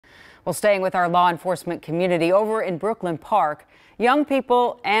Well, staying with our law enforcement community over in Brooklyn Park, young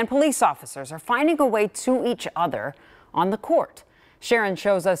people and police officers are finding a way to each other on the court. Sharon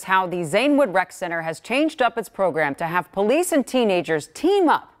shows us how the Zanewood Rec Center has changed up its program to have police and teenagers team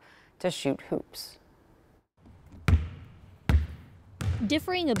up to shoot hoops.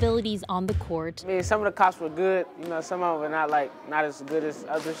 Differing abilities on the court. I mean, some of the cops were good, some of them were not as good as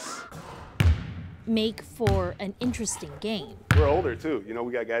others. Make for an interesting game. We're older too.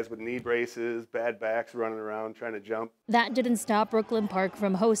 We got guys with knee braces, bad backs running around trying to jump. That didn't stop Brooklyn Park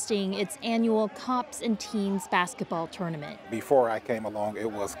from hosting its annual Cops and Teens basketball tournament. Before I came along,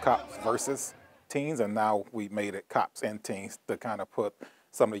 it was cops versus teens, and now we made it cops and teens to kind of put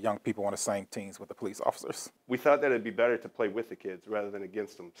some of the young people on the same teams with the police officers. We thought that it'd be better to play with the kids rather than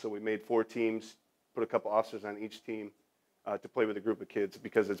against them. So we made 4 teams, put a couple officers on each team to play with a group of kids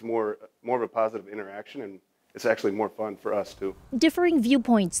because it's more of a positive interaction and it's actually more fun for us too. Differing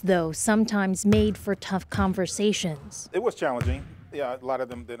viewpoints, though, sometimes made for tough conversations. It was challenging. Yeah, a lot of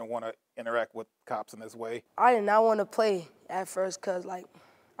them didn't want to interact with cops in this way. I did not want to play at first because, I'm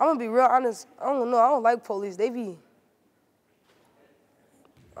going to be real honest, I don't know, I don't like police. I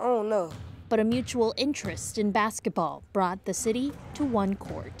don't know. But a mutual interest in basketball brought the city to one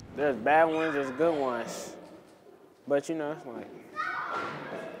court. There's bad ones, there's good ones. But, it's like,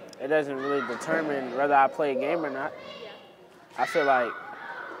 it doesn't really determine whether I play a game or not. I feel like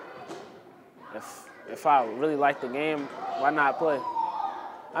if I really like the game, why not play?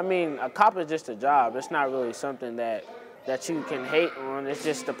 I mean, a cop is just a job. It's not really something that you can hate on. It's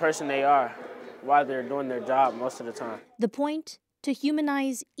just the person they are while they're doing their job most of the time. The point? To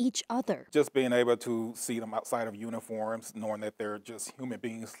humanize each other. Just being able to see them outside of uniforms, knowing that they're just human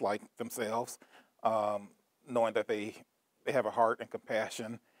beings like themselves, knowing that they have a heart and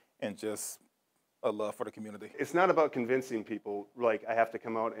compassion and just a love for the community. It's not about convincing people, like I have to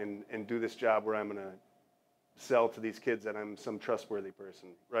come out and do this job where I'm going to sell to these kids that I'm some trustworthy person,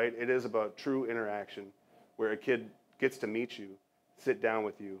 right? It is about true interaction where a kid gets to meet you, sit down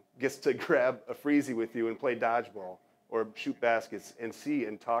with you, gets to grab a freezy with you and play dodgeball or shoot baskets and see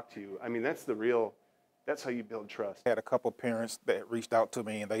and talk to you. I mean, that's how you build trust. I had a couple parents that reached out to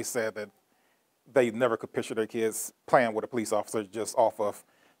me and they said that they never could picture their kids playing with a police officer just off of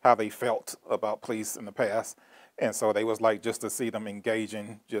how they felt about police in the past. And so they was like, just to see them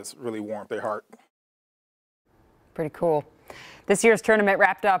engaging just really warmed their heart. Pretty cool. This year's tournament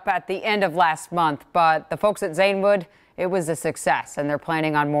wrapped up at the end of last month, but the folks at Zanewood, it was a success, and they're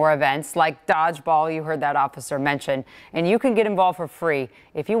planning on more events like dodgeball. You heard that officer mention, and you can get involved for free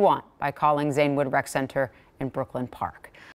if you want by calling Zanewood Rec Center in Brooklyn Park.